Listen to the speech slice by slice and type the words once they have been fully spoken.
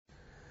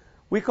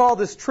We call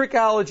this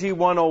Trickology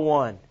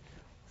 101.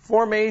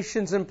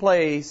 Formations in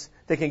place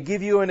that can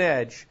give you an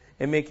edge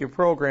and make your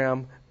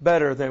program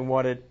better than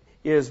what it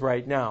is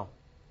right now.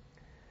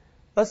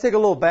 Let's take a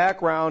little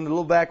background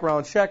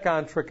check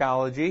on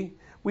Trickology.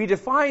 We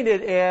define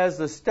it as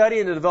the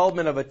study and the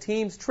development of a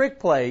team's trick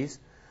plays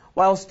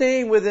while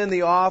staying within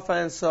the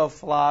offensive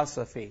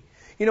philosophy.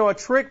 You know, a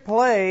trick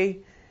play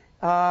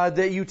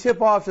that you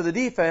tip off to the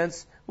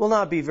defense will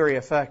not be very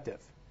effective.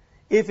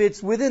 If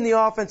it's within the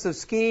offensive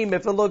scheme,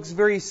 if it looks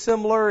very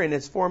similar in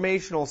its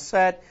formational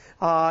set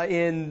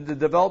in the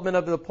development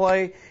of the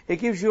play, it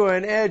gives you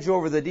an edge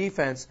over the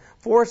defense,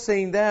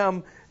 forcing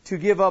them to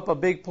give up a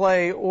big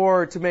play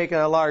or to make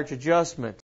a large adjustment.